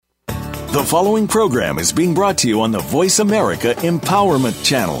The following program is being brought to you on the Voice America Empowerment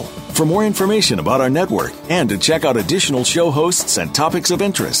Channel. For more information about our network and to check out additional show hosts and topics of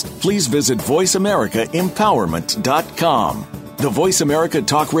interest, please visit voiceamericaempowerment.com. The Voice America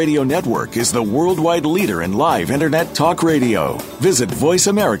Talk Radio Network is the worldwide leader in live Internet talk radio. Visit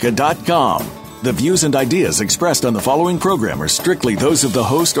voiceamerica.com. The views and ideas expressed on the following program are strictly those of the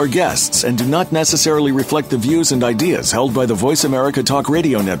host or guests and do not necessarily reflect the views and ideas held by the Voice America Talk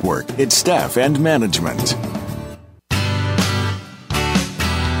Radio Network, its staff, and management.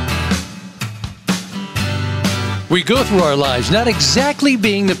 We go through our lives not exactly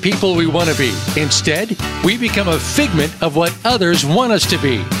being the people we want to be. Instead, we become a figment of what others want us to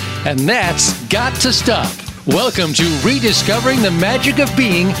be. And that's got to stop. Welcome to Rediscovering the Magic of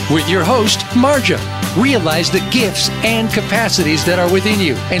Being with your host, Marja. Realize the gifts and capacities that are within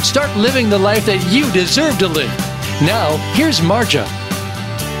you and start living the life that you deserve to live. Now, here's Marja.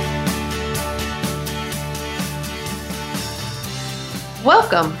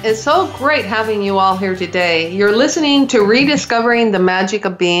 Welcome. It's so great having you all here today. You're listening to Rediscovering the Magic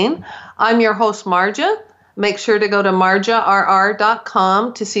of Being. I'm your host, Marja. Make sure to go to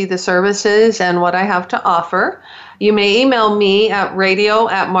marjarr.com to see the services and what I have to offer. You may email me at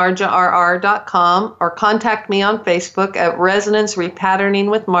radio@marjarr.com or contact me on Facebook at Resonance Repatterning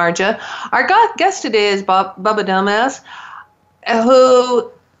with Marja. Our guest today is Bubba Damas,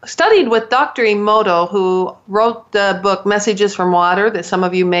 who studied with Dr. Emoto, who wrote the book Messages from Water that some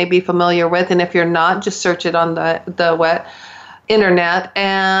of you may be familiar with. And if you're not, just search it on the wet internet.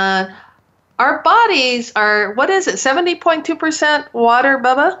 And our bodies are, 70.2% water,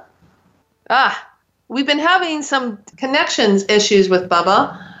 Bubba? We've been having some connections issues with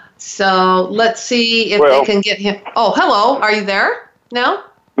Bubba. So let's see if they can get him. Oh, hello. Are you there now?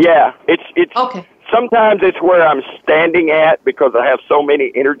 Yeah, it's okay. Sometimes it's where I'm standing at because I have so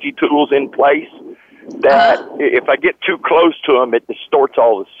many energy tools in place that if I get too close to them, it distorts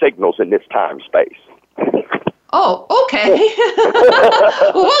all the signals in this time space. Oh, okay.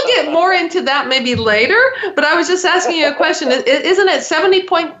 Well, we'll get more into that maybe later, but I was just asking you a question. Isn't it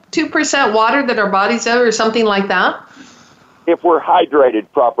 70.2% water that our bodies are or something like that? If we're hydrated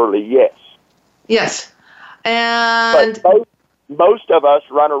properly, yes. Yes. And but most of us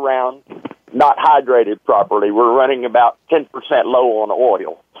run around not hydrated properly. We're running about 10% low on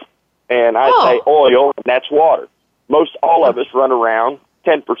oil. And I say oil, and that's water. Most all of us run around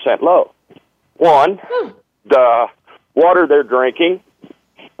 10% low. The water they're drinking,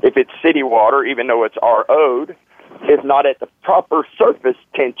 if it's city water, even though it's RO'd, is not at the proper surface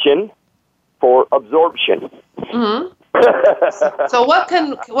tension for absorption. Mm-hmm. So what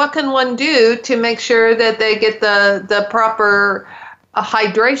can one do to make sure that they get the proper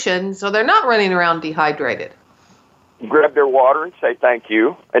hydration so they're not running around dehydrated? Grab their water and say thank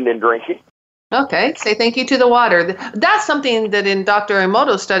you, and then drink it. Okay, say thank you to the water. That's something that in Dr.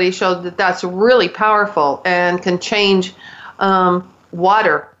 Emoto's study showed that's really powerful and can change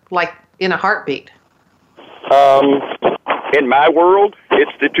water like in a heartbeat. In my world,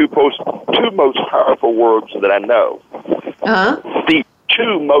 it's the two most powerful words that I know. The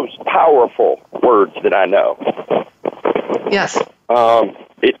two most powerful words that I know. Yes.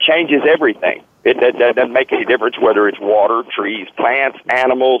 It changes everything. It doesn't make any difference whether it's water, trees, plants,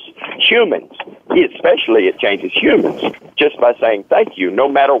 animals, humans. Especially it changes humans just by saying thank you. No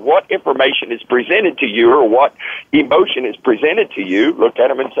matter what information is presented to you or what emotion is presented to you, look at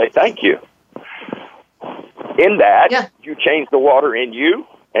them and say thank you. In that, you change the water in you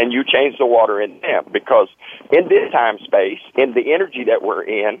and you change the water in them, because in this time space, in the energy that we're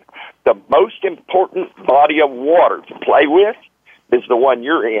in, the most important body of water to play with is the one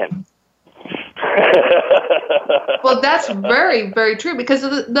you're in. Well, that's very, very true, because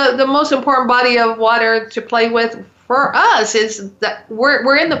the most important body of water to play with for us is that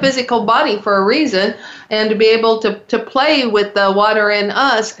we're in the physical body for a reason, and to be able to play with the water in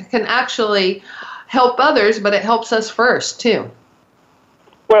us can actually help others, but it helps us first, too.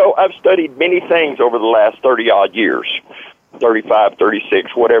 Well, I've studied many things over the last 30-odd years, 35,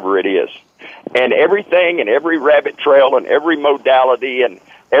 36, whatever it is. And everything and every rabbit trail and every modality and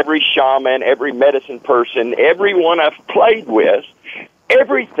every shaman, every medicine person, everyone I've played with,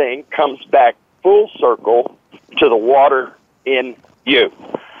 everything comes back full circle to the water in you.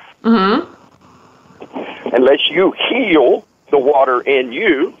 Mm-hmm. Unless you heal the water in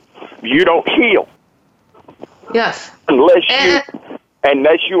you, you don't heal. Yes. Unless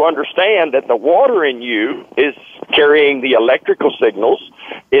you understand that the water in you is carrying the electrical signals,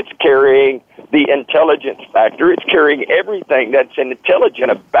 it's carrying the intelligence factor, it's carrying everything that's intelligent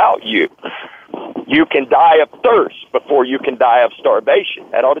about you. You can die of thirst before you can die of starvation.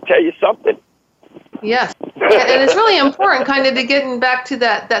 That ought to tell you something. Yes. And it's really important kind of to getting back to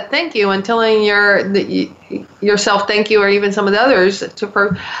that thank you and telling yourself thank you, or even some of the others.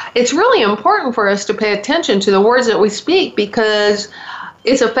 It's really important for us to pay attention to the words that we speak, because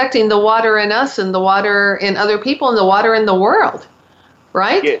it's affecting the water in us and the water in other people and the water in the world,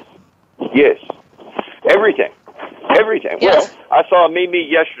 right? Yes. Everything. Yes. Well, I saw a meme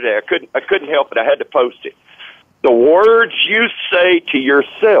yesterday. I couldn't help it. I had to post it. The words you say to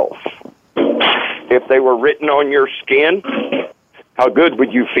yourself, if they were written on your skin, how good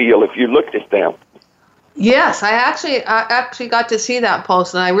would you feel if you looked at them? Yes, I actually got to see that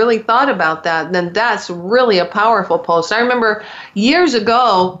post, and I really thought about that. And then that's really a powerful post. I remember years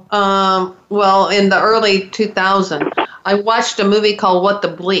ago, in the early 2000s, I watched a movie called What the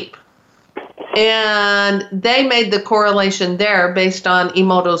Bleep. And they made the correlation there based on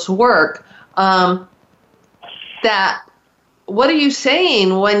Emoto's work, that what are you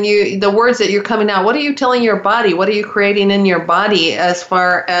saying when the words that you're coming out, what are you telling your body? What are you creating in your body as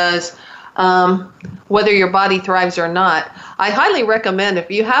far as whether your body thrives or not? I highly recommend, if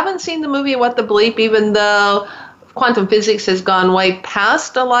you haven't seen the movie What the Bleep, even though quantum physics has gone way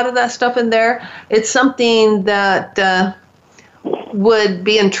past a lot of that stuff in there, it's something that would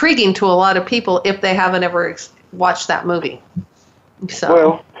be intriguing to a lot of people if they haven't ever watched that movie. So.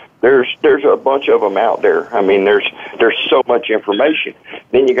 Well, there's a bunch of them out there. I mean, there's so much information.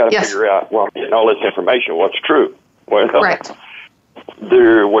 Then you got to figure out, well, in all this information, what's true? Well, right.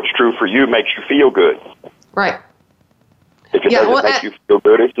 What's true for you makes you feel good. Right. If it doesn't make you feel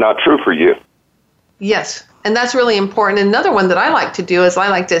good, it's not true for you. Yes, and that's really important. Another one that I like to do is I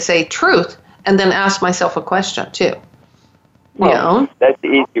like to say truth and then ask myself a question too. Well, that's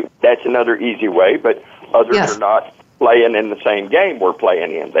easy. That's another easy way, but others are not playing in the same game we're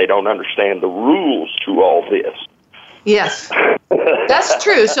playing in. They don't understand the rules to all this. Yes, that's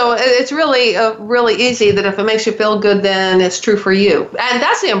true. So it's really easy that if it makes you feel good, then it's true for you. And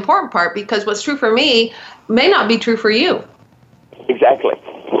that's the important part, because what's true for me may not be true for you. Exactly.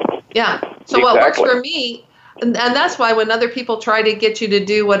 Yeah. So what works for me, and that's why when other people try to get you to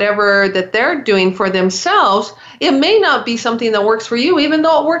do whatever that they're doing for themselves, it may not be something that works for you, even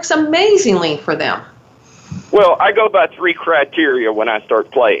though it works amazingly for them. Well, I go by 3 criteria when I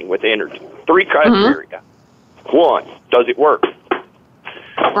start playing with energy. 3 criteria. Mm-hmm. 1, does it work?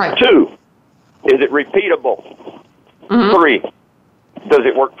 Right. 2, is it repeatable? Mm-hmm. 3, does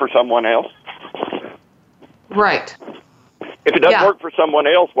it work for someone else? Right. If it doesn't work for someone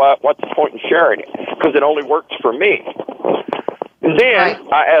else, what's the point in sharing it? Because it only works for me. And then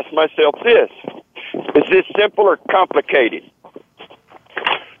I ask myself this: is this simple or complicated?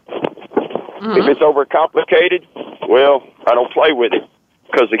 Mm-hmm. If it's overcomplicated, well, I don't play with it,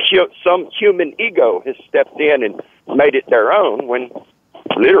 because some human ego has stepped in and made it their own, when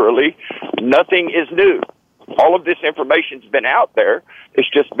literally nothing is new. All of this information's been out there. It's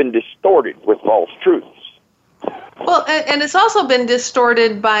just been distorted with false truths. Well, and it's also been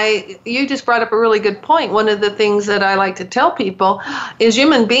distorted by, you just brought up a really good point. One of the things that I like to tell people is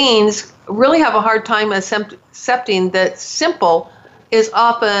human beings really have a hard time accepting that simple is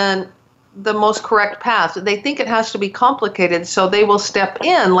often the most correct path. They think it has to be complicated, so they will step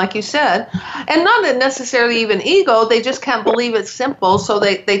in, like you said, and not necessarily even ego. They just can't believe it's simple, so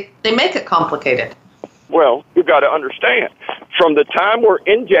they make it complicated. Well, you've got to understand, from the time we're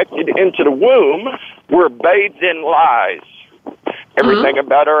injected into the womb, we're bathed in lies. Everything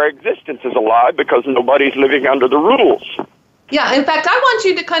about our existence is a lie, because nobody's living under the rules. Yeah, in fact, I want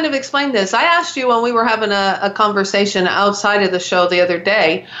you to kind of explain this. I asked you when we were having a conversation outside of the show the other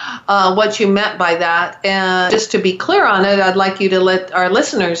day what you meant by that. And just to be clear on it, I'd like you to let our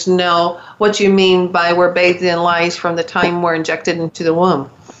listeners know what you mean by we're bathed in lies from the time we're injected into the womb.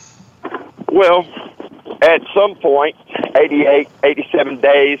 Well, at some point, 88, 87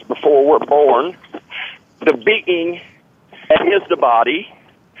 days before we're born, the being that is the body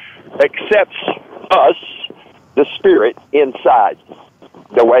accepts us, the spirit, inside.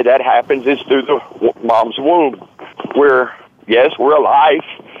 The way that happens is through the mom's womb, where, yes, we're alive,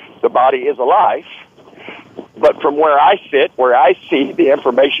 the body is alive, but from where I sit, where I see the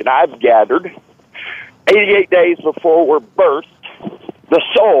information I've gathered, 88 days before we're birthed, the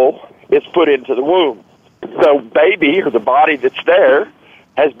soul is put into the womb. The baby, or the body that's there,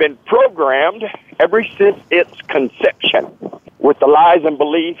 has been programmed ever since its conception with the lies and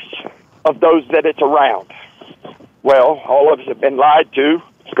beliefs of those that it's around. Well, all of us have been lied to,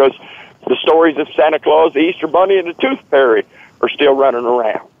 because the stories of Santa Claus, the Easter Bunny, and the Tooth Fairy are still running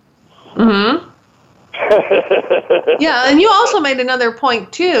around. Mm-hmm. Yeah, and you also made another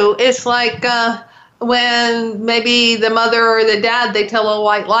point, too. It's like when maybe the mother or the dad, they tell a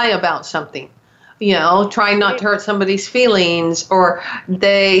white lie about something, trying not to hurt somebody's feelings, or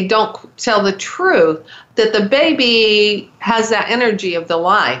they don't tell the truth, that the baby has that energy of the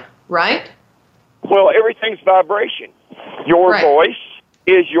lie, right? Well, everything's vibration. Your voice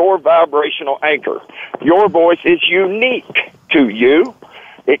is your vibrational anchor. Your voice is unique to you.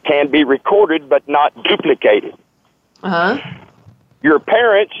 It can be recorded but not duplicated. Your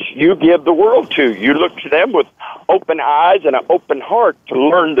parents, you give the world to. You look to them with open eyes and an open heart to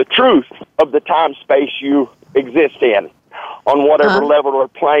learn the truth of the time space you exist in, on whatever level or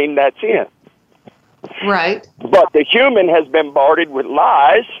plane that's in. Right. But the human has been bombarded with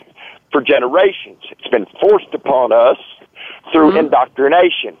lies for generations. It's been forced upon us through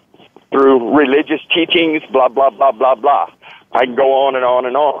indoctrination, through religious teachings, blah, blah, blah, blah, blah. I can go on and on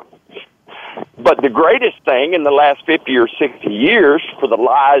and on. But the greatest thing in the last 50 or 60 years for the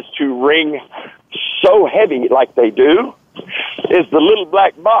lies to ring so heavy like they do is the little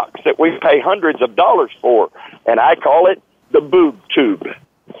black box that we pay hundreds of dollars for, and I call it the boob tube.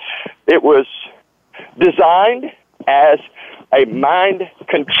 It was designed as a mind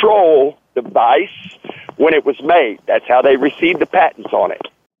control device when it was made. That's how they received the patents on it.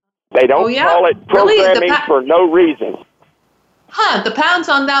 They don't call it programming for no reason. The patents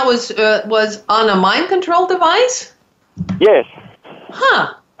on that was on a mind control device? Yes.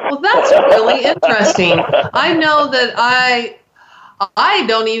 Well, that's really interesting. I know that I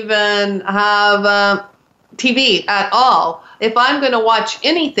don't even have TV at all. If I'm going to watch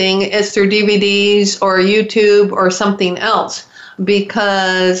anything, it's through DVDs or YouTube or something else,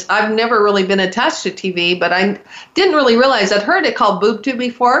 because I've never really been attached to TV, but I didn't really realize. I'd heard it called boob tube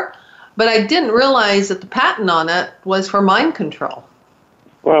before, but I didn't realize that the patent on it was for mind control.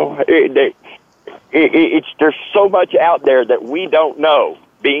 Well, there's so much out there that we don't know,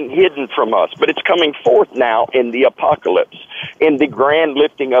 being hidden from us, but it's coming forth now in the apocalypse, in the grand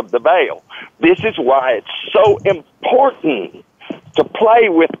lifting of the veil. This is why it's so important to play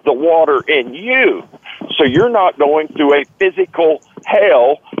with the water in you, so you're not going through a physical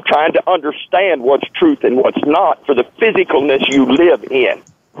hell trying to understand what's truth and what's not for the physicalness you live in.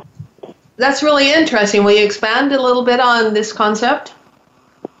 That's really interesting. Will you expand a little bit on this concept?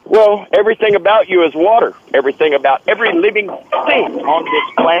 Well, everything about you is water. Everything about every living thing on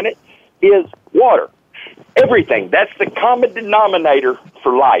this planet is water. Everything. That's the common denominator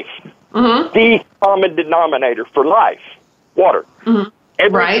for life. The common denominator for life. Water.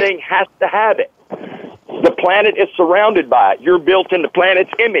 Everything has to have it. The planet is surrounded by it. You're built in the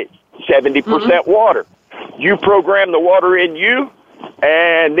planet's image. 70% water. You program the water in you,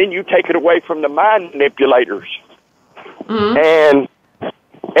 and then you take it away from the mind manipulators. And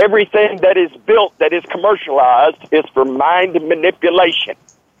everything that is built, that is commercialized, is for mind manipulation.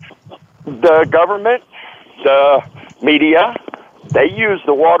 The government, the media, they use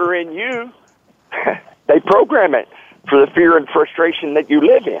the water in you. They program it for the fear and frustration that you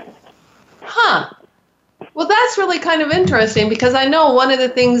live in. Well, that's really kind of interesting, because I know one of the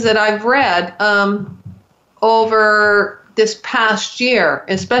things that I've read over this past year,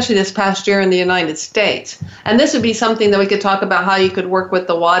 especially this past year in the United States, and this would be something that we could talk about, how you could work with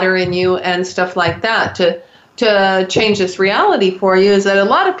the water in you and stuff like that to change this reality for you, is that a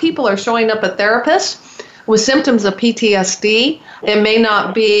lot of people are showing up at therapists with symptoms of PTSD. It may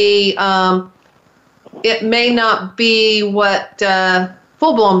not be what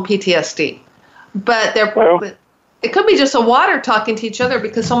full-blown PTSD, but it could be just a water talking to each other,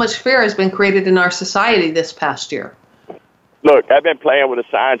 because so much fear has been created in our society this past year. Look, I've been playing with a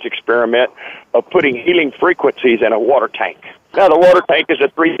science experiment of putting healing frequencies in a water tank. Now, the water tank is a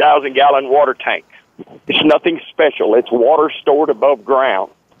 3,000-gallon water tank. It's nothing special. It's water stored above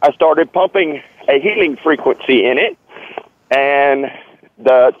ground. I started pumping a healing frequency in it, and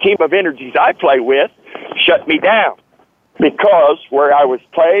the team of energies I play with shut me down, because where I was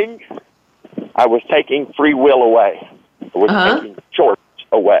playing, I was taking free will away. I was taking choice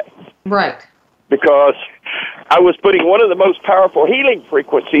away. Right. Because I was putting one of the most powerful healing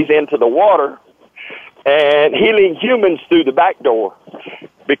frequencies into the water and healing humans through the back door.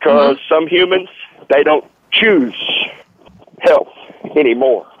 Because some humans, they don't choose health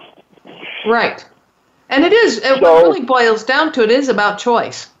anymore. Right. And it is, what really boils down to, it is about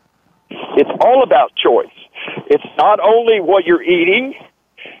choice. It's all about choice. It's not only what you're eating,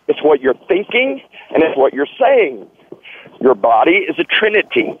 it's what you're thinking, and it's what you're saying. Your body is a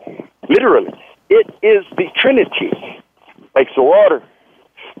trinity, literally. It is the Trinity. Takes the water,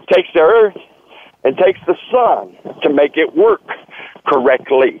 takes the earth, and takes the sun to make it work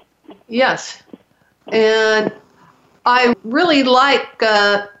correctly. Yes. And I really like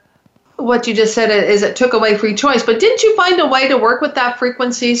what you just said is it took away free choice, but didn't you find a way to work with that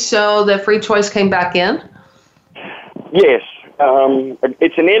frequency so the free choice came back in? Yes.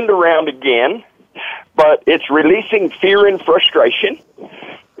 It's an end around again, but it's releasing fear and frustration.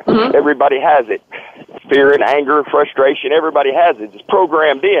 Mm-hmm. Everybody has it. Fear and anger, frustration, everybody has it. It's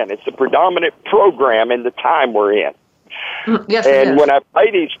programmed in. It's the predominant program in the time we're in. Yes, and when I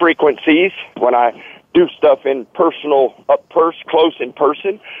play these frequencies, when I do stuff in personal, close in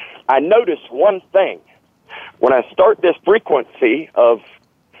person, I notice one thing. When I start this frequency of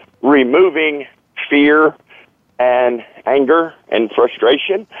removing fear and anger and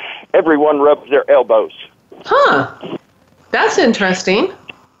frustration, everyone rubs their elbows. Huh. That's interesting.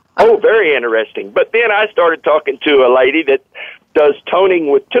 Oh, very interesting. But then I started talking to a lady that does toning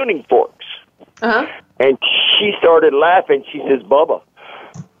with tuning forks. Uh-huh. And she started laughing. She says, Bubba,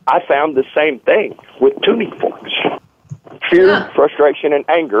 I found the same thing with tuning forks. Fear, frustration, and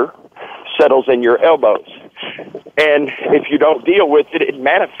anger settles in your elbows. And if you don't deal with it, it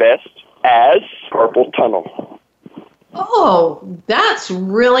manifests as carpal tunnel. Oh, that's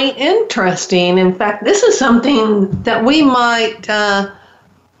really interesting. In fact, this is something that we might,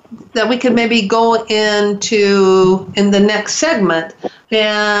 that we could maybe go into in the next segment.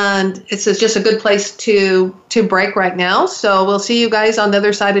 And it's just a good place to break right now. So we'll see you guys on the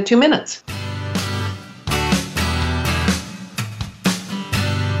other side of 2 minutes.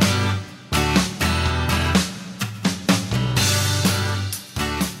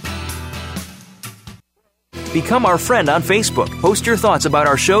 Become our friend on Facebook. Post your thoughts about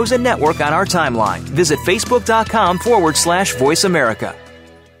our shows and network on our timeline. Visit facebook.com/Voice America.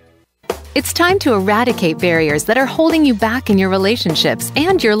 It's time to eradicate barriers that are holding you back in your relationships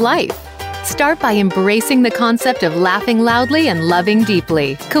and your life. Start by embracing the concept of laughing loudly and loving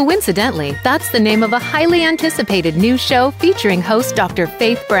deeply. Coincidentally, that's the name of a highly anticipated new show featuring host Dr.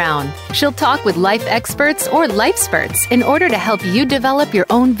 Faith Brown. She'll talk with life experts or lifesperts in order to help you develop your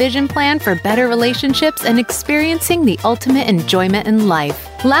own vision plan for better relationships and experiencing the ultimate enjoyment in life.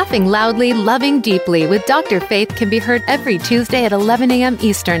 Laughing Loudly, Loving Deeply with Dr. Faith can be heard every Tuesday at 11 a.m.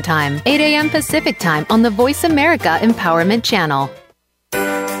 Eastern Time, 8 a.m. Pacific Time on the Voice America Empowerment Channel.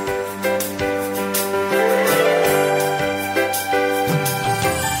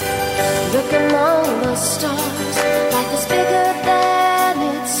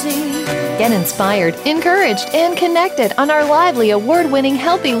 Get inspired, encouraged, and connected on our lively, award-winning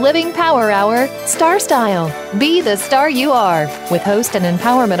Healthy Living Power Hour, Star Style. Be the star you are, with host and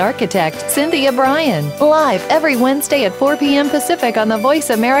empowerment architect Cynthia Bryan. Live every Wednesday at 4 p.m. Pacific on the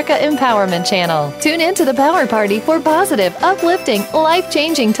Voice America Empowerment Channel. Tune in to the Power Party for positive, uplifting,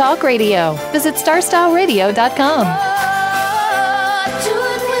 life-changing talk radio. Visit starstyleradio.com.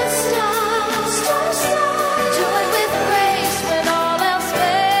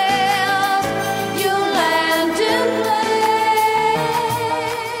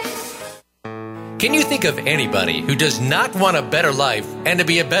 Can you think of anybody who does not want a better life and to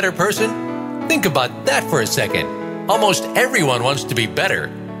be a better person? Think about that for a second. Almost everyone wants to be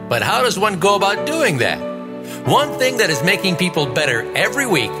better, but how does one go about doing that? One thing that is making people better every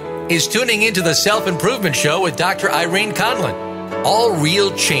week is tuning into the Self-Improvement Show with Dr. Irene Conlon. All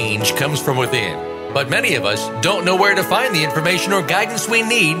real change comes from within, but many of us don't know where to find the information or guidance we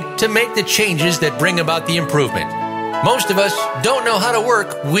need to make the changes that bring about the improvement. Most of us don't know how to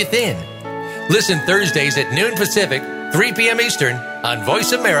work within. Listen Thursdays at noon Pacific, 3 p.m. Eastern on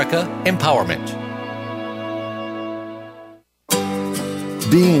Voice America Empowerment.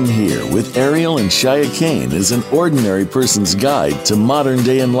 Being Here with Ariel and Shia Kane is an ordinary person's guide to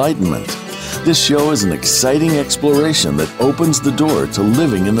modern-day enlightenment. This show is an exciting exploration that opens the door to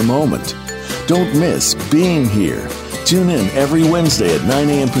living in the moment. Don't miss Being Here. Tune in every Wednesday at 9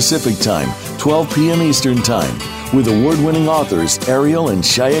 a.m. Pacific Time, 12 p.m. Eastern Time, with award-winning authors Ariel and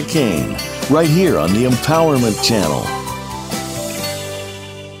Shia Kane, right here on the Empowerment Channel.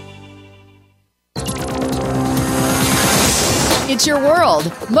 It's your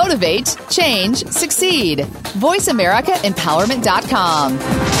world. Motivate, change, succeed. VoiceAmericaEmpowerment.com.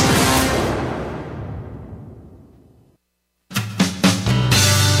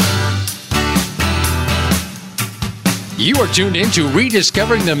 You are tuned in to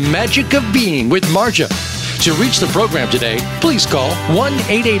Rediscovering the Magic of Being with Marja. To reach the program today, please call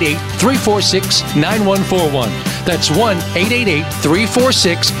 1-888-346-9141. That's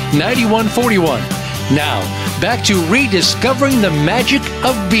 1-888-346-9141. Now, back to Rediscovering the Magic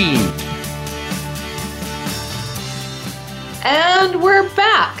of Being. And we're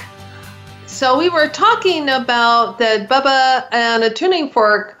back. So we were talking about that Bubba and a tuning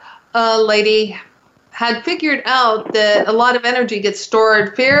fork lady had figured out that a lot of energy gets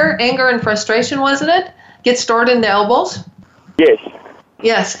stored, fear, anger, and frustration, wasn't it? Gets stored in the elbows? Yes.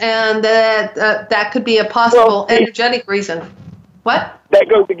 Yes, and that could be a possible energetic reason. What? That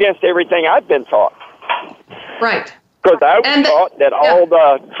goes against everything I've been taught. Right. Because I was taught that all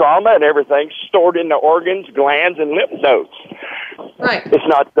the trauma and everything's stored in the organs, glands, and lymph nodes. Right. That's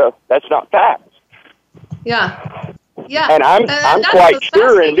not fact. Yeah. Yeah. And I'm quite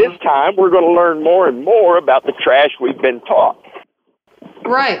sure in this time we're going to learn more and more about the trash we've been taught.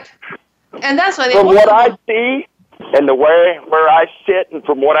 Right. And that's what from what I see and the way where I sit and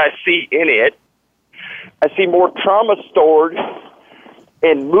from what I see in it, I see more trauma stored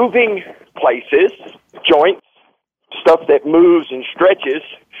in moving places, joints, stuff that moves and stretches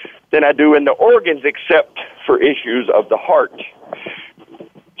than I do in the organs, except for issues of the heart.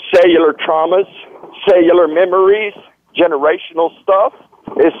 Cellular traumas, cellular memories, generational stuff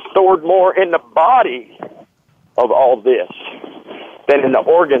is stored more in the body of all this than in the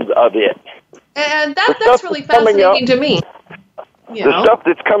organs of it. And that's really fascinating to me. The stuff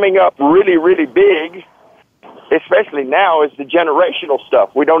that's coming up really, really big, especially now, is the generational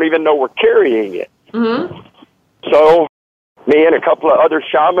stuff. We don't even know we're carrying it. Mm-hmm. So me and a couple of other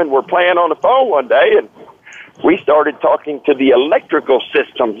shamans were playing on the phone one day, and we started talking to the electrical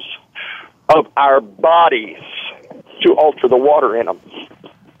systems of our bodies to alter the water in them.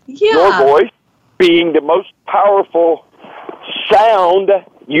 Yeah. Your voice, being the most powerful sound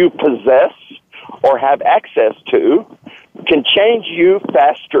you possess or have access to, can change you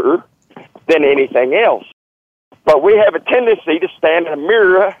faster than anything else. But we have a tendency to stand in a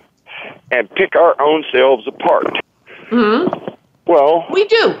mirror and pick our own selves apart. Mm-hmm. Well, we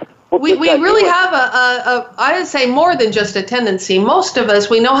do. We really have I would say more than just a tendency. Most of us,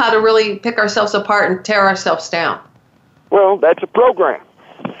 we know how to really pick ourselves apart and tear ourselves down. Well, that's a program.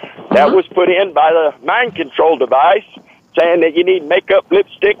 That was put in by the mind control device, saying that you need makeup,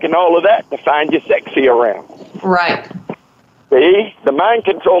 lipstick, and all of that to find you sexy around. Right. See, the mind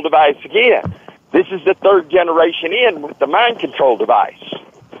control device again. This is the third generation in with the mind control device.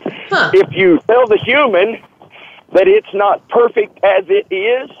 Huh. If you tell the human that it's not perfect as it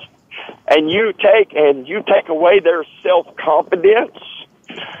is, and you take away their self-confidence,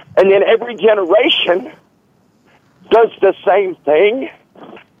 and then every generation does the same thing,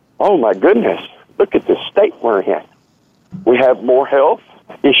 oh my goodness, look at the state we're in. We have more health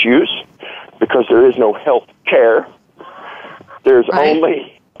issues because there is no health care. There's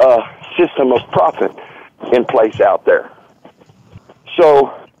only a system of profit in place out there.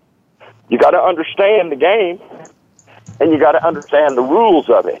 So you got to understand the game, and you got to understand the rules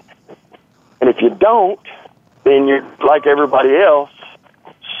of it. And if you don't, then you're like everybody else,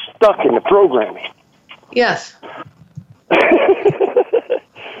 stuck in the programming. Yes.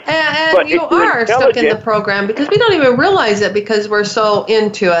 and you are stuck in the program because we don't even realize it because we're so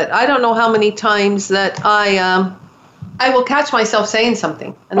into it. I don't know how many times that I will catch myself saying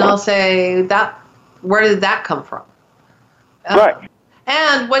something, and I'll say, where did that come from? Right.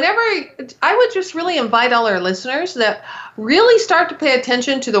 And whenever, I would just really invite all our listeners that really start to pay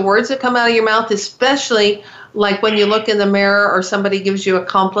attention to the words that come out of your mouth, especially like when you look in the mirror or somebody gives you a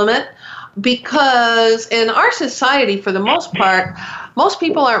compliment. Because in our society, for the most part, most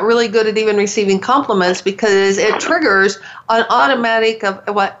people aren't really good at even receiving compliments because it triggers an automatic of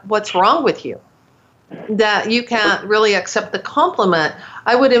what's wrong with you, that you can't really accept the compliment.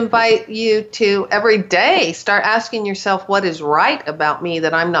 I would invite you to every day start asking yourself what is right about me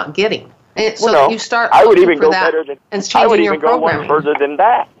that I'm not getting. And so you start looking for that and changing your programming. I would even go one further than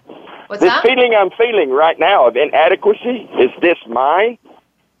that. What's this that? feeling I'm feeling right now of inadequacy, is this mine?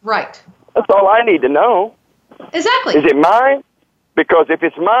 Right. That's all I need to know. Exactly. Is it mine? Because if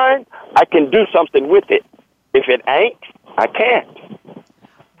it's mine, I can do something with it. If it ain't, I can't.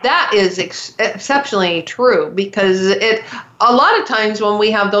 That is exceptionally true because a lot of times when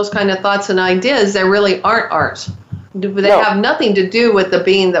we have those kind of thoughts and ideas, they really aren't ours. They have nothing to do with the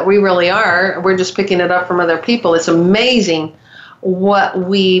being that we really are. We're just picking it up from other people. It's amazing what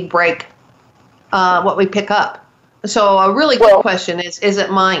we break, what we pick up. So a really good question is it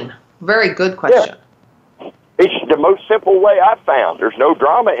mine? Very good question. Yeah. It's the most simple way I've found. There's no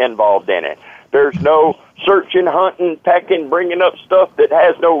drama involved in it. There's no searching, hunting, pecking, bringing up stuff that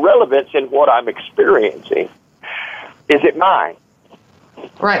has no relevance in what I'm experiencing. Is it mine?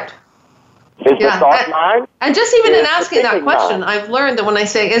 Right. Is the thought mine? And just even in asking that question, I've learned that when I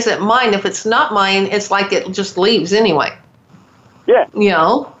say, is it mine, if it's not mine, it's like it just leaves anyway. Yeah. You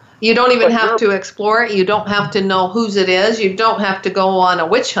know? You don't even have to explore it. You don't have to know whose it is. You don't have to go on a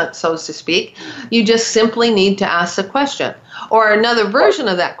witch hunt, so to speak. You just simply need to ask the question. Or another version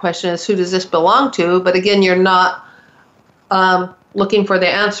of that question is, who does this belong to? But again, you're not looking for the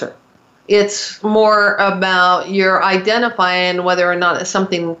answer. It's more about you're identifying whether or not it's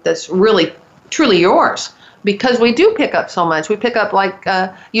something that's really, truly yours. Because we do pick up so much. We pick up, like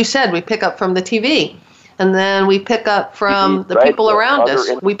you said, we pick up from the TV. And then we pick up from the people around us.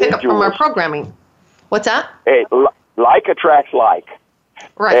 We pick up from our programming. What's that? Hey, like attracts like.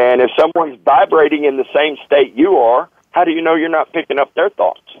 Right. And if someone's vibrating in the same state you are, how do you know you're not picking up their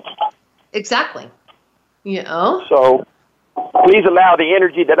thoughts? Exactly. You know? So please allow the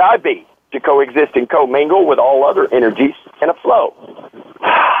energy that I be to coexist and commingle with all other energies in a flow.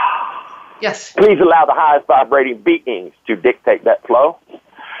 Yes. Please allow the highest vibrating beings to dictate that flow.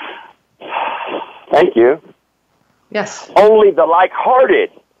 Thank you. Yes. Only the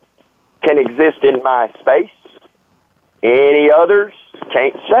like-hearted can exist in my space. Any others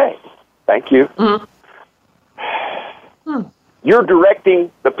can't say. Thank you. You're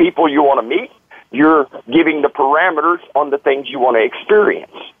directing the people you want to meet. You're giving the parameters on the things you want to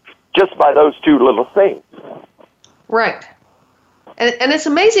experience just by those two little things. Right. And it's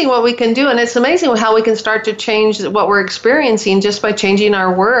amazing what we can do, and it's amazing how we can start to change what we're experiencing just by changing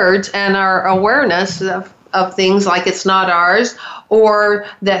our words and our awareness of things like it's not ours, or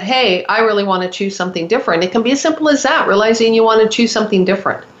that, hey, I really want to choose something different. It can be as simple as that, realizing you want to choose something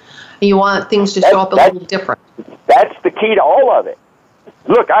different. And you want things to show up a little different. That's the key to all of it.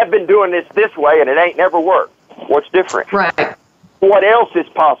 Look, I've been doing this way, and it ain't never worked. What's different? Right. What else is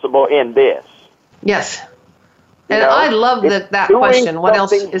possible in this? Yes. And I love that question. What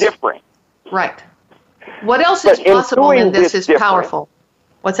else is different? Right. What else is possible in this is powerful.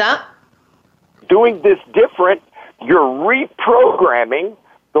 What's that? Doing this different, you're reprogramming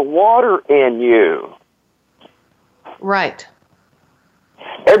the water in you. Right.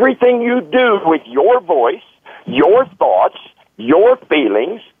 Everything you do with your voice, your thoughts, your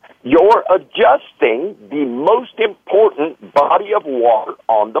feelings, you're adjusting the most important body of water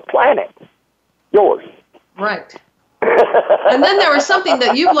on the planet. Yours. Right. And then there was something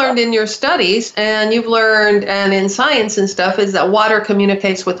that you've learned in your studies and you've learned and in science and stuff is that water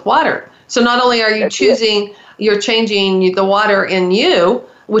communicates with water. So not only are you you're changing the water in you,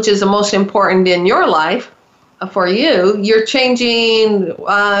 which is the most important in your life for you, you're changing,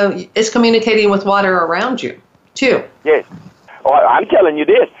 it's communicating with water around you too. Yes. Oh, I'm telling you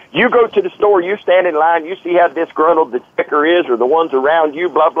this. You go to the store, you stand in line, you see how disgruntled the checker is or the ones around you,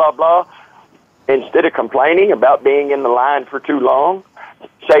 blah, blah, blah. Instead of complaining about being in the line for too long,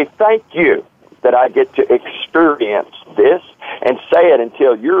 say, thank you that I get to experience this, and say it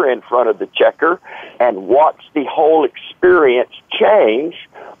until you're in front of the checker and watch the whole experience change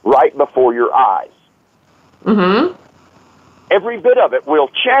right before your eyes. Mm-hmm. Every bit of it will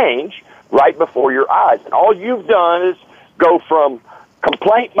change right before your eyes. And all you've done is go from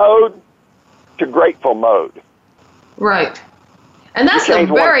complaint mode to grateful mode. Right. And that's a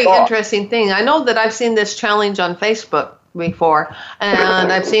very interesting thing. I know that I've seen this challenge on Facebook before,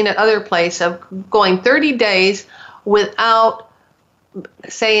 and I've seen it other places of going 30 days without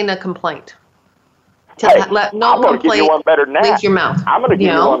saying a complaint. Let no complaint leave your mouth. I'm going to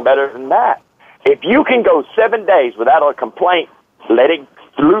give you one better than that. If you can go 7 days without a complaint, letting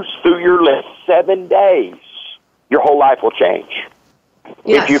loose through your lips 7 days, your whole life will change.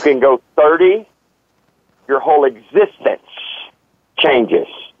 Yes. If you can go 30, your whole existence changes.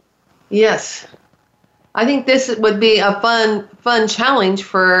 Yes. I think this would be a fun challenge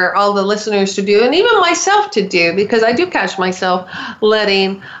for all the listeners to do, and even myself to do, because I do catch myself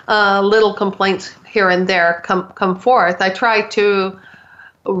letting little complaints here and there come forth. I try to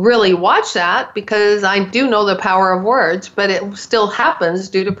really watch that because I do know the power of words, but it still happens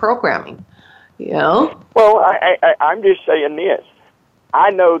due to programming. You know? Well, I'm just saying this.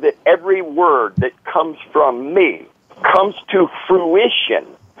 I know that every word that comes from me comes to fruition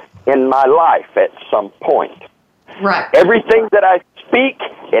in my life at some point. Right. Everything that I speak,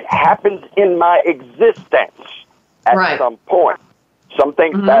 it happens in my existence at some point. Some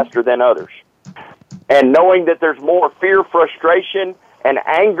things faster than others. And knowing that there's more fear, frustration, and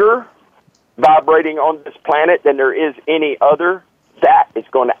anger vibrating on this planet than there is any other, that is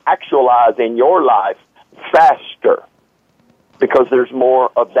going to actualize in your life faster because there's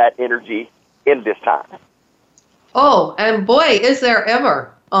more of that energy in this time. Oh, and boy, is there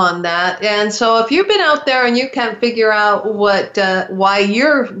ever on that. And so if you've been out there and you can't figure out why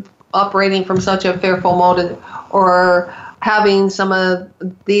you're operating from such a fearful mode or having some of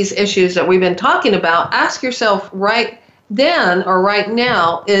these issues that we've been talking about, ask yourself right then or right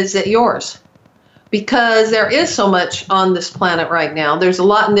now, is it yours? Because there is so much on this planet right now. There's a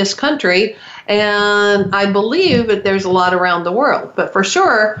lot in this country, and I believe that there's a lot around the world. But for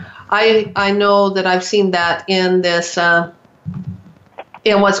sure, I know that I've seen that in this,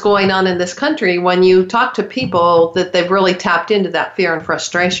 in what's going on in this country when you talk to people that they've really tapped into that fear and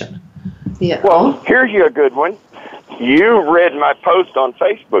frustration. Yeah. Well, here's you a good one. You read my post on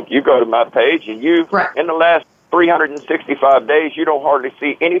Facebook. You go to my page, and you, right. In the last 365 days, you don't hardly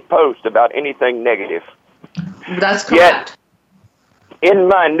see any post about anything negative. That's correct. Yet, in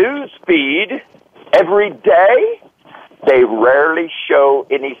my news feed, every day, they rarely show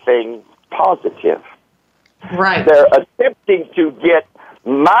anything positive. Right. They're attempting to get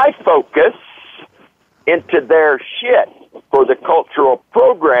my focus into their shit for the cultural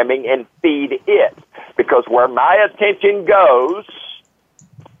programming and feed it. Because where my attention goes,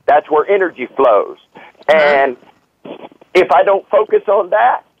 that's where energy flows. And if I don't focus on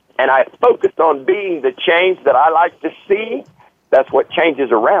that, and I focus on being the change that I like to see, that's what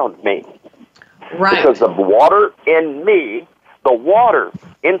changes around me. Right. Because the water in me, the water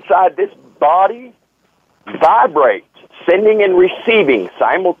inside this body vibrates, sending and receiving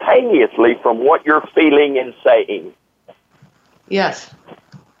simultaneously from what you're feeling and saying. Yes.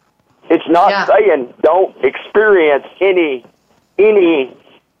 It's not saying don't experience any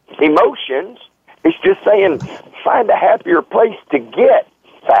emotions. It's just saying find a happier place to get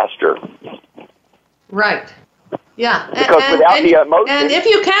faster. Right. Yeah. Because without the emotion. And if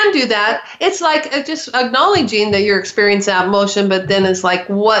you can do that, it's like just acknowledging that you're experiencing that emotion, but then it's like,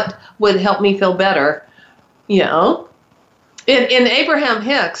 what would help me feel better? You know? In Abraham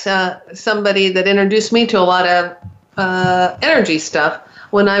Hicks, somebody that introduced me to a lot of energy stuff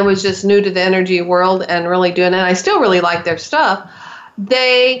when I was just new to the energy world and really doing it, I still really like their stuff.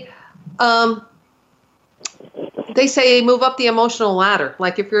 They say move up the emotional ladder.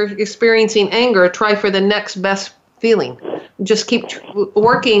 Like if you're experiencing anger, try for the next best feeling. Just keep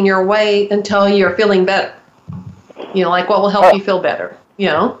working your way until you're feeling better. You know, like what will help you feel better, you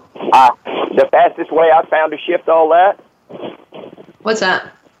know? The fastest way I found to shift all that. What's that?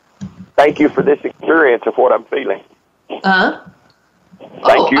 Thank you for this experience of what I'm feeling.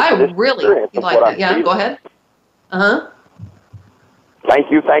 Thank you I really like that. Yeah, feeling. Go ahead. Thank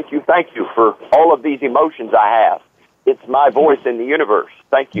you for all of these emotions I have. It's my voice in the universe.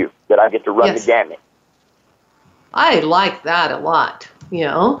 Thank you that I get to run the gamut. I like that a lot, you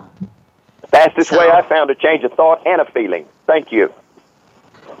know. Fastest way I found to change a thought and a feeling. Thank you.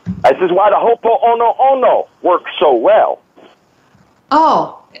 This is why the Ho'oponopono works so well.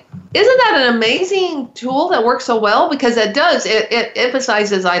 Oh, isn't that an amazing tool that works so well? Because it does. It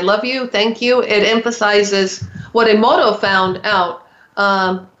emphasizes I love you, thank you. It emphasizes what Emoto found out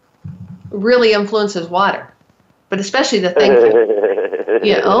really influences water, but especially the thank you.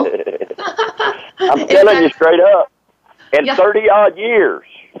 You know? I'm telling you straight up, in 30-odd years,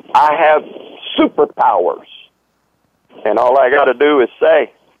 I have superpowers. And all I got to do is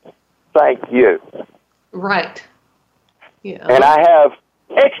say, thank you. Right. Yeah. And I have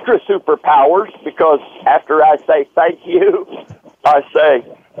extra superpowers because after I say thank you, I say,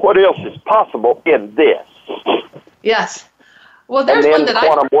 what else is possible in this? Yes. Well, there's and then one that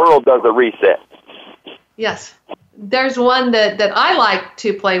Quantum World does a reset. Yes. There's one that I like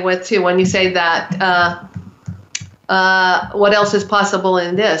to play with, too, when you say that, what else is possible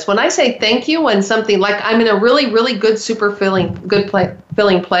in this? When I say thank you, when something, like I'm in a really, really good,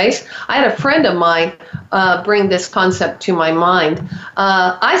 feeling place, I had a friend of mine bring this concept to my mind.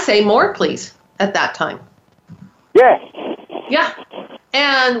 I say more, please, at that time. Yes. Yeah.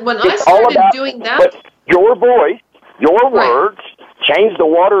 And when I started doing that. But your voice, your words, change the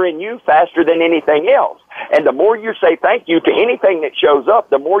water in you faster than anything else. And the more you say thank you to anything that shows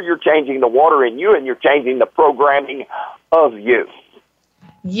up, the more you're changing the water in you and you're changing the programming of you.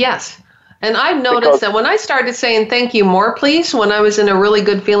 Yes. And I've noticed that when I started saying thank you more, please, when I was in a really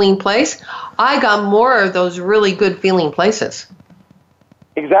good feeling place, I got more of those really good feeling places.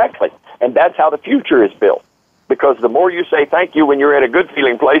 Exactly. And that's how the future is built. Because the more you say thank you when you're in a good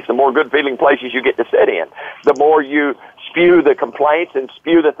feeling place, the more good feeling places you get to sit in. The more you spew the complaints and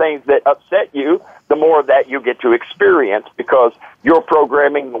spew the things that upset you, the more of that you get to experience because you're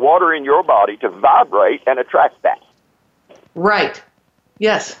programming the water in your body to vibrate and attract that. Right.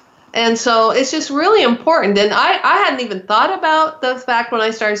 Yes. And so it's just really important. And I hadn't even thought about the fact when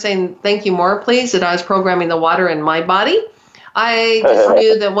I started saying thank you more, please, that I was programming the water in my body. I just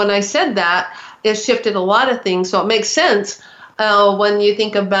knew that when I said that, it shifted a lot of things. So it makes sense when you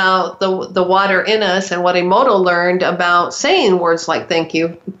think about the water in us and what Emoto learned about saying words like thank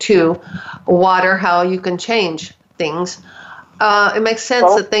you to water, how you can change things, it makes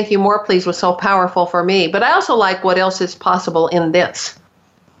sense that Thank You More Please was so powerful for me. But I also like what else is possible in this.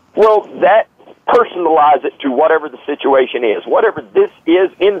 Well, that personalize it to whatever the situation is. Whatever this is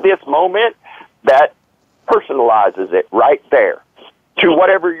in this moment, that personalizes it right there to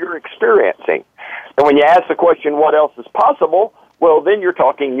whatever you're experiencing. And when you ask the question, what else is possible? Well, then you're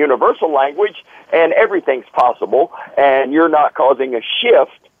talking universal language, and everything's possible, and you're not causing a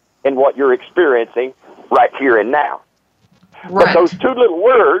shift in what you're experiencing right here and now. Right. But those two little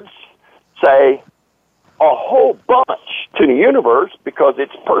words say a whole bunch to the universe because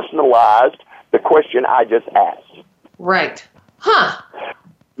it's personalized the question I just asked. Right. Huh.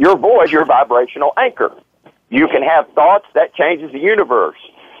 Your voice, your vibrational anchor. You can have thoughts, that changes the universe.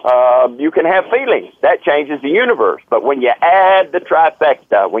 You can have feelings, that changes the universe. But when you add the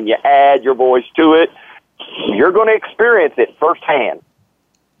trifecta, when you add your voice to it, you're going to experience it firsthand.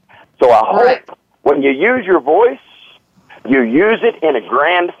 So I hope when you use your voice, you use it in a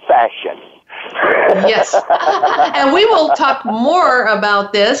grand fashion. Yes. And we will talk more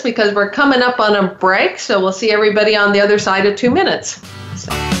about this because we're coming up on a break. So we'll see everybody on the other side of 2 minutes.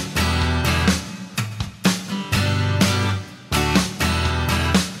 So.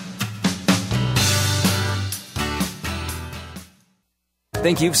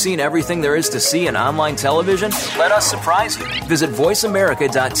 Think you've seen everything there is to see in online television? Let us surprise you. Visit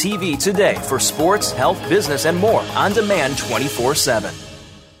voiceamerica.tv today for sports, health, business, and more on demand 24/7.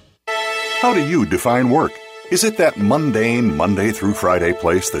 How do you define work? Is it that mundane Monday through Friday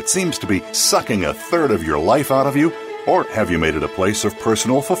place that seems to be sucking a third of your life out of you? Or have you made it a place of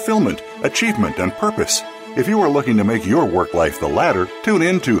personal fulfillment, achievement, and purpose? If you are looking to make your work life the latter, tune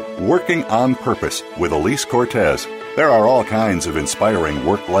in to Working on Purpose with Elise Cortez. There are all kinds of inspiring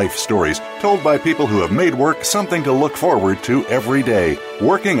work-life stories told by people who have made work something to look forward to every day.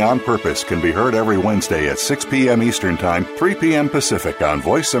 Working on Purpose can be heard every Wednesday at 6 p.m. Eastern Time, 3 p.m. Pacific on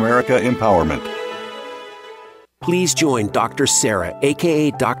Voice America Empowerment. Please join Dr. Sarah, a.k.a.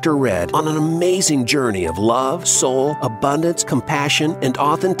 Dr. Red, on an amazing journey of love, soul, abundance, compassion, and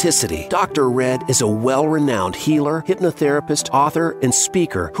authenticity. Dr. Red is a well-renowned healer, hypnotherapist, author, and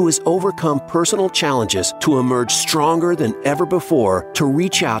speaker who has overcome personal challenges to emerge stronger than ever before to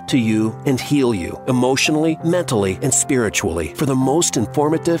reach out to you and heal you emotionally, mentally, and spiritually for the most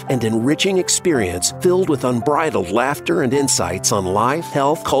informative and enriching experience filled with unbridled laughter and insights on life,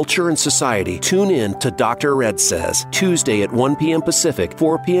 health, culture, and society. Tune in to Dr. Red Says, Tuesday at 1 p.m. Pacific,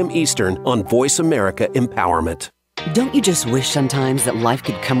 4 p.m. Eastern on Voice America Empowerment. Don't you just wish sometimes that life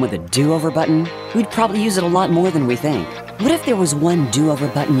could come with a do-over button? We'd probably use it a lot more than we think. What if there was one do-over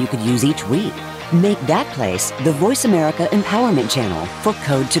button you could use each week? Make that place the Voice America Empowerment Channel for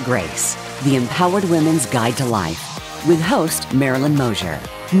Code to Grace, the Empowered Women's Guide to Life, with host Marilyn Mosier.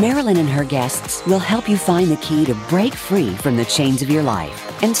 Marilyn and her guests will help you find the key to break free from the chains of your life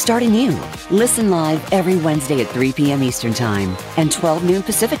and start anew. Listen live every Wednesday at 3 p.m. Eastern Time and 12 noon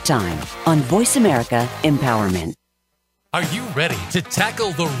Pacific Time on Voice America Empowerment. Are you ready to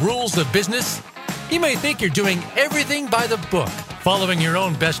tackle the rules of business? You may think you're doing everything by the book, following your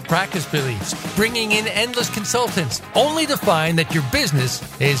own best practice beliefs, bringing in endless consultants, only to find that your business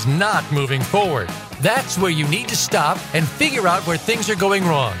is not moving forward. That's where you need to stop and figure out where things are going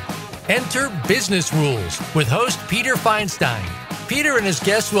wrong. Enter Business Rules with host Peter Feinstein. Peter and his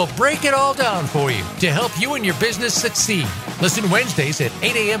guests will break it all down for you to help you and your business succeed. Listen Wednesdays at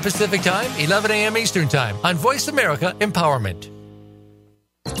 8 a.m. Pacific Time, 11 a.m. Eastern Time on Voice America Empowerment.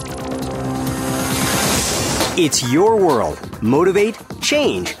 It's your world. Motivate,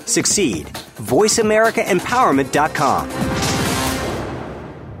 change, succeed. VoiceAmericaEmpowerment.com.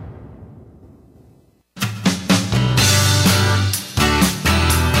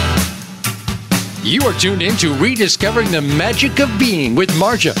 You are tuned in to Rediscovering the Magic of Being with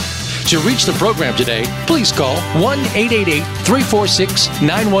Marja. To reach the program today, please call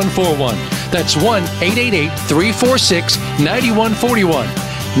 1-888-346-9141. That's 1-888-346-9141.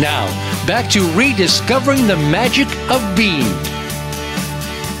 Now, back to Rediscovering the Magic of Being.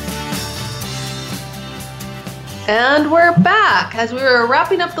 And we're back. As we were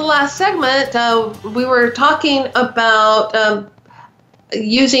wrapping up the last segment, we were talking about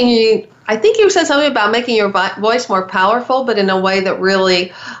using, I think you said something about making your voice more powerful, but in a way that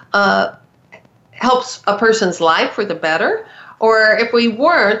really helps a person's life for the better. Or if we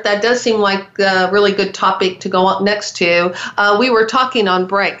weren't, that does seem like a really good topic to go up next to. We were talking on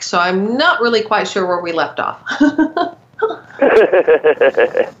break, so I'm not really quite sure where we left off.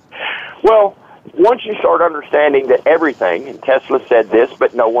 Well, once you start understanding that everything, and Tesla said this,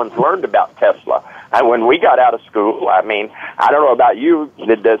 but no one's learned about Tesla, And when we got out of school, I mean, I don't know about you,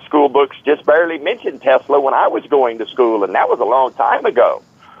 the school books just barely mentioned Tesla when I was going to school, and that was a long time ago.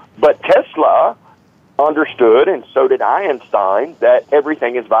 But Tesla understood, and so did Einstein, that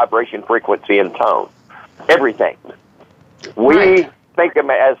everything is vibration, frequency, and tone. Everything. We think of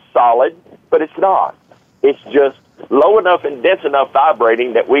it as solid, but it's not. It's just low enough and dense enough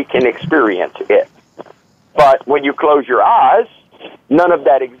vibrating that we can experience it. But when you close your eyes, none of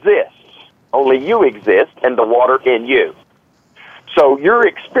that exists. Only you exist and the water in you. So your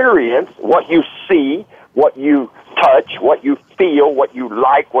experience, what you see, what you touch, what you feel, what you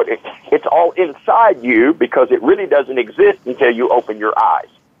like, it's all inside you because it really doesn't exist until you open your eyes.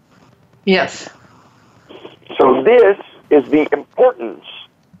 Yes. So this is the importance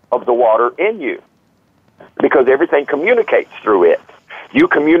of the water in you because everything communicates through it. You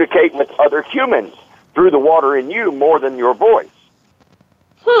communicate with other humans through the water in you more than your voice.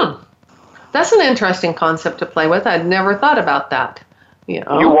 That's an interesting concept to play with. I'd never thought about that. You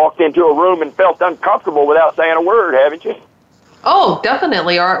walked into a room and felt uncomfortable without saying a word, haven't you? Oh,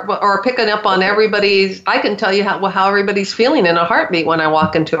 definitely. Or picking up on everybody's, I can tell you how everybody's feeling in a heartbeat when I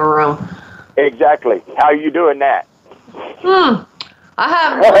walk into a room. Exactly. How are you doing that? I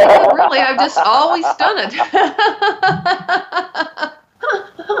haven't really. I've just always done it.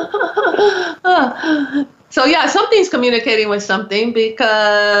 So yeah, something's communicating with something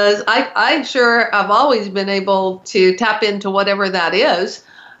because I'm sure I've always been able to tap into whatever that is,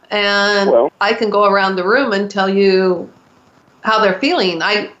 and I can go around the room and tell you how they're feeling.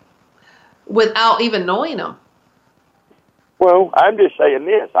 Without even knowing them. Well, I'm just saying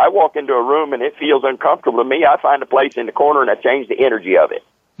this. I walk into a room and it feels uncomfortable to me. I find a place in the corner and I change the energy of it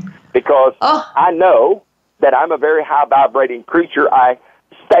because I know that I'm a very high vibrating creature. I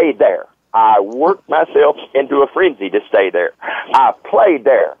stay there. I work myself into a frenzy to stay there. I play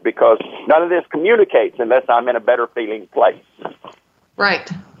there because none of this communicates unless I'm in a better feeling place. Right.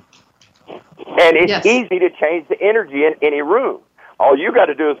 And it's easy to change the energy in any room. All you got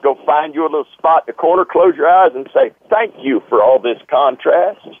to do is go find you a little spot in the corner, close your eyes, and say, thank you for all this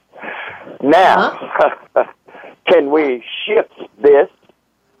contrast. Now, can we shift this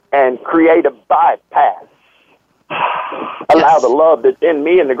and create a bypass? Allow the love that's in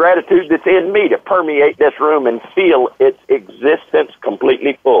me and the gratitude that's in me to permeate this room and feel its existence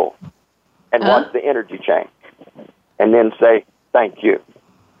completely full. And watch the energy change. And then say, thank you.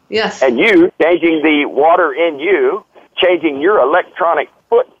 Yes. And you, changing the water in you, changing your electronic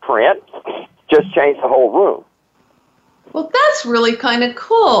footprint, just change the whole room. Well, that's really kind of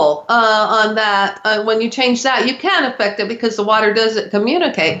cool on that. When you change that, you can affect it because the water doesn't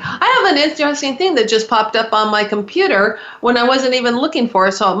communicate. I have an interesting thing that just popped up on my computer when I wasn't even looking for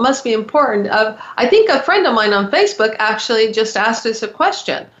it, so it must be important. I think a friend of mine on Facebook actually just asked us a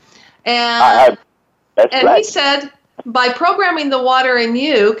question. And he said, by programming the water in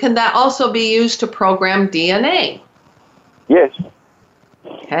you, can that also be used to program DNA? Yes.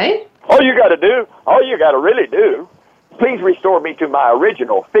 Okay. All you got to really do, please restore me to my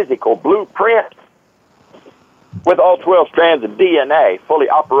original physical blueprint with all 12 strands of DNA fully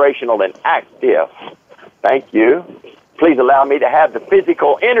operational and active. Thank you. Please allow me to have the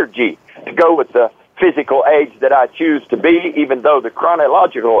physical energy to go with the physical age that I choose to be, even though the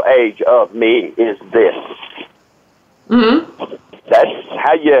chronological age of me is this. Mm-hmm. That's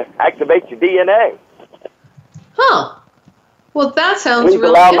how you activate your DNA. Huh. Well, that sounds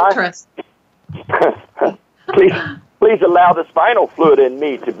really interesting. Please allow the spinal fluid in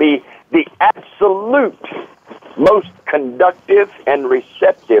me to be the absolute most conductive and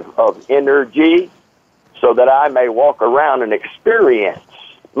receptive of energy so that I may walk around and experience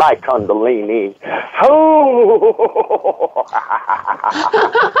my Kundalini. Oh,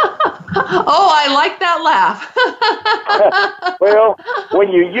 I like that laugh. Well, when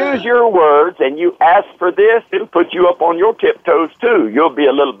you use your words and you ask for this, it'll put you up on your tiptoes, too. You'll be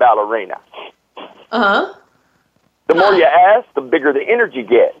a little ballerina. Uh-huh. The more you ask, the bigger the energy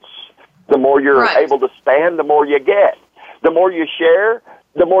gets. The more you're able to stand, the more you get. The more you share,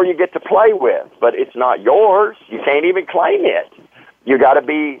 the more you get to play with. But it's not yours. You can't even claim it. You got to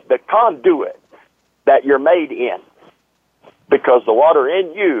be the conduit that you're made in, because the water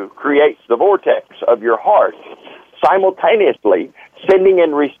in you creates the vortex of your heart, simultaneously sending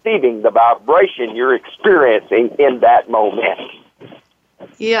and receiving the vibration you're experiencing in that moment.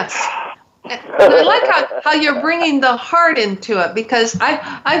 Yes. And I like how you're bringing the heart into it, because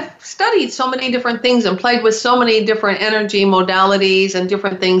I've studied so many different things and played with so many different energy modalities and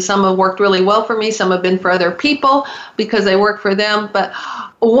different things. Some have worked really well for me. Some have been for other people because they work for them. But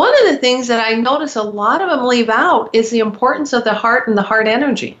one of the things that I notice a lot of them leave out is the importance of the heart and the heart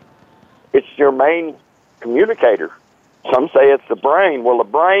energy. It's your main communicator. Some say it's the brain. Well, the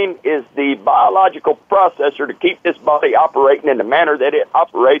brain is the biological processor to keep this body operating in the manner that it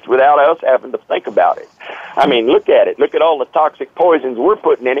operates without us having to think about it. I mean, look at it. Look at all the toxic poisons we're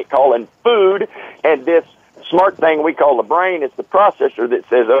putting in it, calling food, and this smart thing we call the brain is the processor that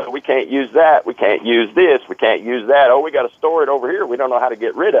says, oh, we can't use that, we can't use this, we can't use that, oh, we got to store it over here, we don't know how to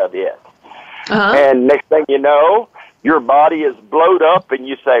get rid of it. And next thing you know, your body is blowed up and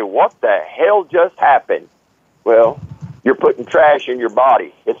you say, what the hell just happened? Well, you're putting trash in your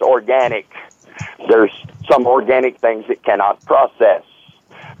body. It's organic. There's some organic things it cannot process.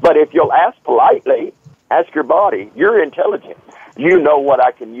 But if you'll ask politely, ask your body, you're intelligent. You know what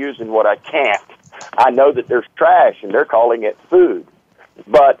I can use and what I can't. I know that there's trash and they're calling it food.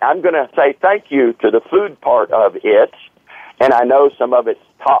 But I'm going to say thank you to the food part of it. And I know some of it's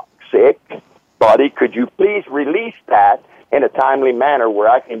toxic. Body, could you please release that in a timely manner where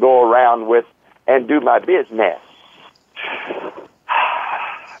I can go around with and do my business?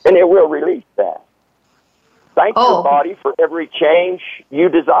 And it will release that. Thank your body for every change you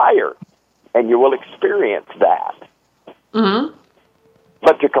desire, and you will experience that.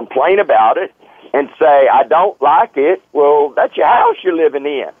 But to complain about it and say, I don't like it, well, that's your house you're living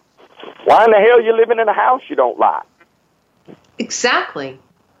in. Why in the hell are you living in a house you don't like? Exactly.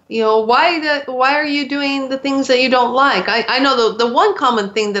 You know, why are you doing the things that you don't like? I know the one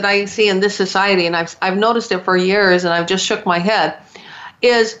common thing that I see in this society, and I've noticed it for years, and I've just shook my head,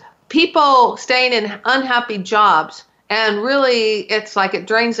 is people staying in unhappy jobs, and really it's like it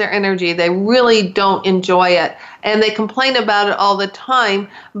drains their energy. They really don't enjoy it, and they complain about it all the time.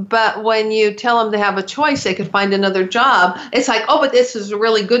 But when you tell them they have a choice, they could find another job. It's like, oh, but this is a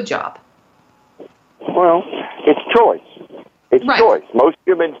really good job. Well, it's choice. It's choice. Most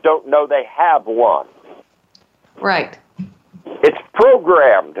humans don't know they have one. Right. It's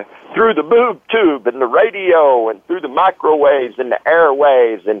programmed through the boob tube and the radio and through the microwaves and the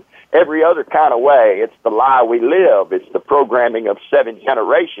airwaves and every other kind of way. It's the lie we live. It's the programming of 7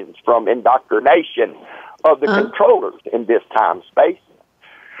 generations from indoctrination of the controllers in this time space.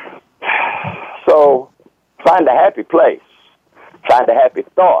 So find a happy place. Find a happy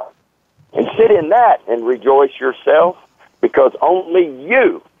thought. And sit in that and rejoice yourself, because only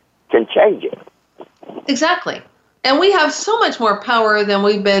you can change it. Exactly. And we have so much more power than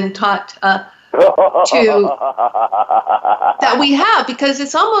we've been taught that we have, because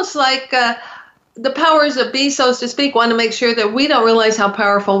it's almost like the powers that be, so to speak, want to make sure that we don't realize how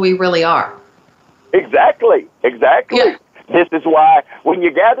powerful we really are. Exactly. Yeah. This is why when you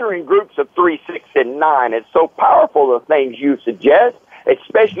gather in groups of 3, 6, and 9, it's so powerful, the things you suggest,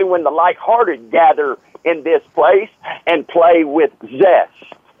 especially when the like-hearted gather in this place and play with zest.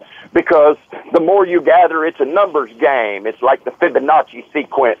 Because the more you gather, it's a numbers game. It's like the Fibonacci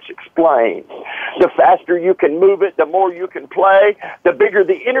sequence explains. The faster you can move it, the more you can play, the bigger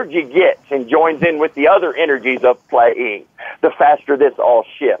the energy gets and joins in with the other energies of playing. The faster this all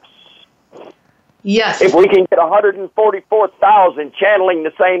shifts. Yes. If we can get 144,000 channeling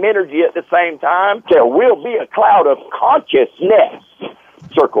the same energy at the same time, there will be a cloud of consciousness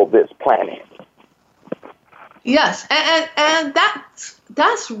circle this planet. Yes, and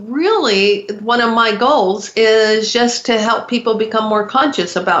that's really one of my goals, is just to help people become more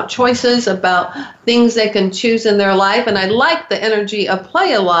conscious about choices, about things they can choose in their life. And I like the energy of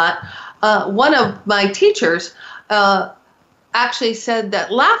play a lot. One of my teachers actually said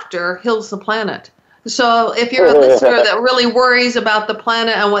that laughter heals the planet. So if you're a listener that really worries about the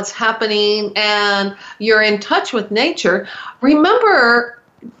planet and what's happening, and you're in touch with nature, remember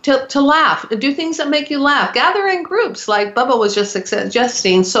to laugh, do things that make you laugh. Gather in groups like Bubba was just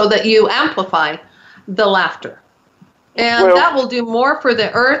suggesting, so that you amplify the laughter. And that will do more for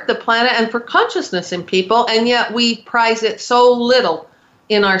the earth, the planet, and for consciousness in people, and yet we prize it so little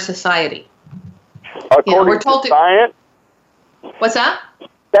in our society. According to science. What's that?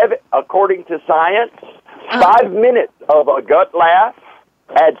 According to science, 5 minutes of a gut laugh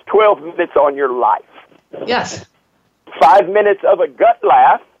adds 12 minutes on your life. Yes. 5 minutes of a gut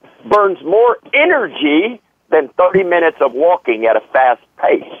laugh burns more energy than 30 minutes of walking at a fast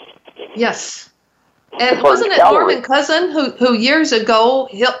pace. Yes. And wasn't it Norman Cousin who years ago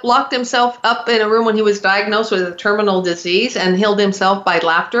locked himself up in a room when he was diagnosed with a terminal disease and healed himself by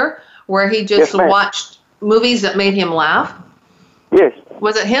laughter, where he just watched movies that made him laugh? Yes.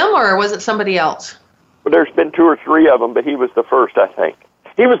 Was it him or was it somebody else? Well, there's been 2 or 3 of them, but he was the first, I think.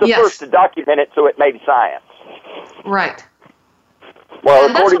 He was the first to document it, so it made science. Right. Well,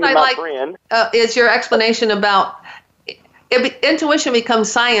 and according to my friend, is your explanation about intuition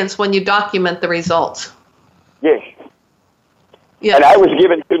becomes science when you document the results. Yes. Yes. And that was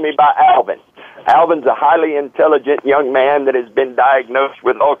given to me by Alvin. Alvin's a highly intelligent young man that has been diagnosed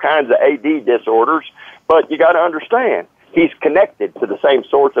with all kinds of AD disorders, but you got to understand, he's connected to the same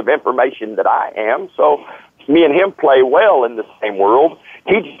source of information that I am, so me and him play well in the same world.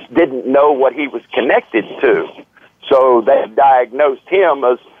 He just didn't know what he was connected to, so they diagnosed him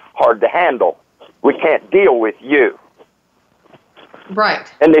as hard to handle. We can't deal with you.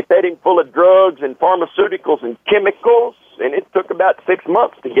 Right. And they fed him full of drugs and pharmaceuticals and chemicals, and it took about 6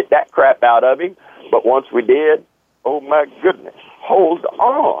 months to get that crap out of him. But once we did, oh my goodness, hold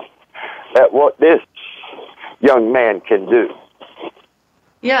on at what this young man can do.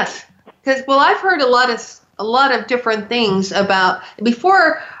 Yes, because I've heard a lot of different things about.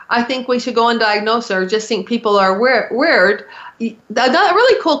 Before I think we should go and diagnose or just think people are weird. A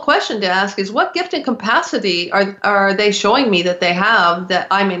really cool question to ask is, what gift and capacity are they showing me that they have that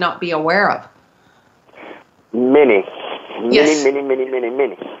I may not be aware of? Many. Yes.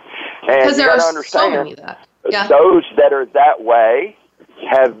 Many. Because there you are so many that. Yeah. Those that are that way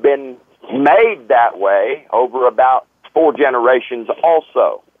have been made that way over about 4 generations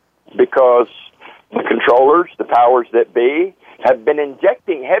also, because the controllers, the powers that be, have been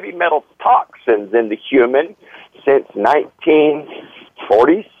injecting heavy metal toxins in the human since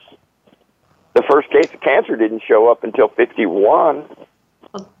 1940s. The first case of cancer didn't show up until 51.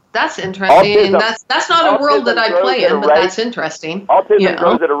 Well, that's interesting. And that's not a world that I play in, but that's interesting. Autism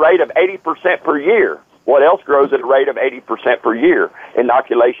grows at a rate of 80% per year. What else grows at a rate of 80% per year?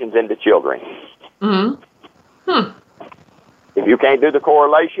 Inoculations into children. Mm-hmm. If you can't do the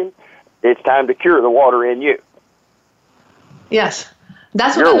correlation, it's time to cure the water in you. Yes.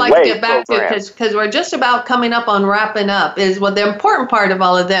 That's what I'd like to get back to, because we're just about coming up on wrapping up, is what the important part of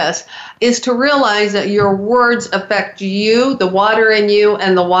all of this is to realize that your words affect you, the water in you,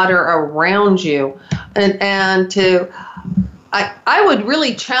 and the water around you. And I would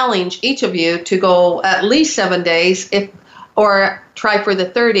really challenge each of you to go at least 7 days, or try for the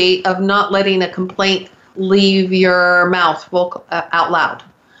 30, of not letting a complaint leave your mouth out loud,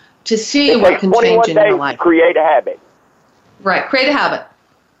 to see what can change in your life. Create a habit. Right, create a habit.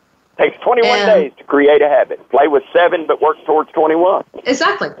 Takes 21 days to create a habit. Play with 7, but work towards 21.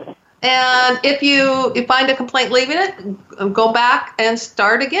 Exactly. And if you find a complaint leaving it, go back and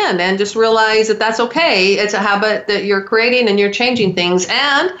start again, and just realize that that's okay. It's a habit that you're creating, and you're changing things.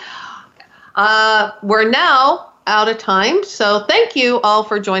 And we're now out of time. So thank you all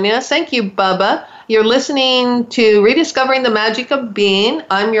for joining us. Thank you, Bubba. You're listening to Rediscovering the Magic of Being.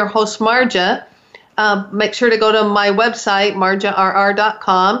 I'm your host, Marja. Make sure to go to my website,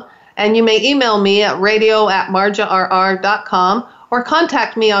 marjarr.com, and you may email me at radio@marjarr.com, or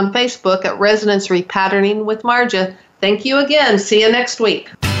contact me on Facebook at Resonance Repatterning with Marja. Thank you again. See you next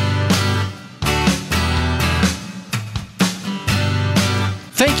week.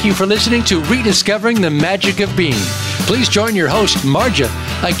 Thank you for listening to Rediscovering the Magic of Being. Please join your host, Marja,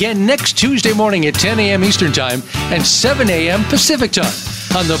 again next Tuesday morning at 10 a.m. Eastern Time and 7 a.m. Pacific Time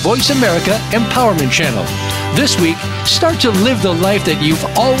on the Voice America Empowerment Channel. This week, start to live the life that you've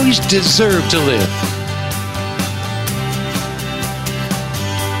always deserved to live.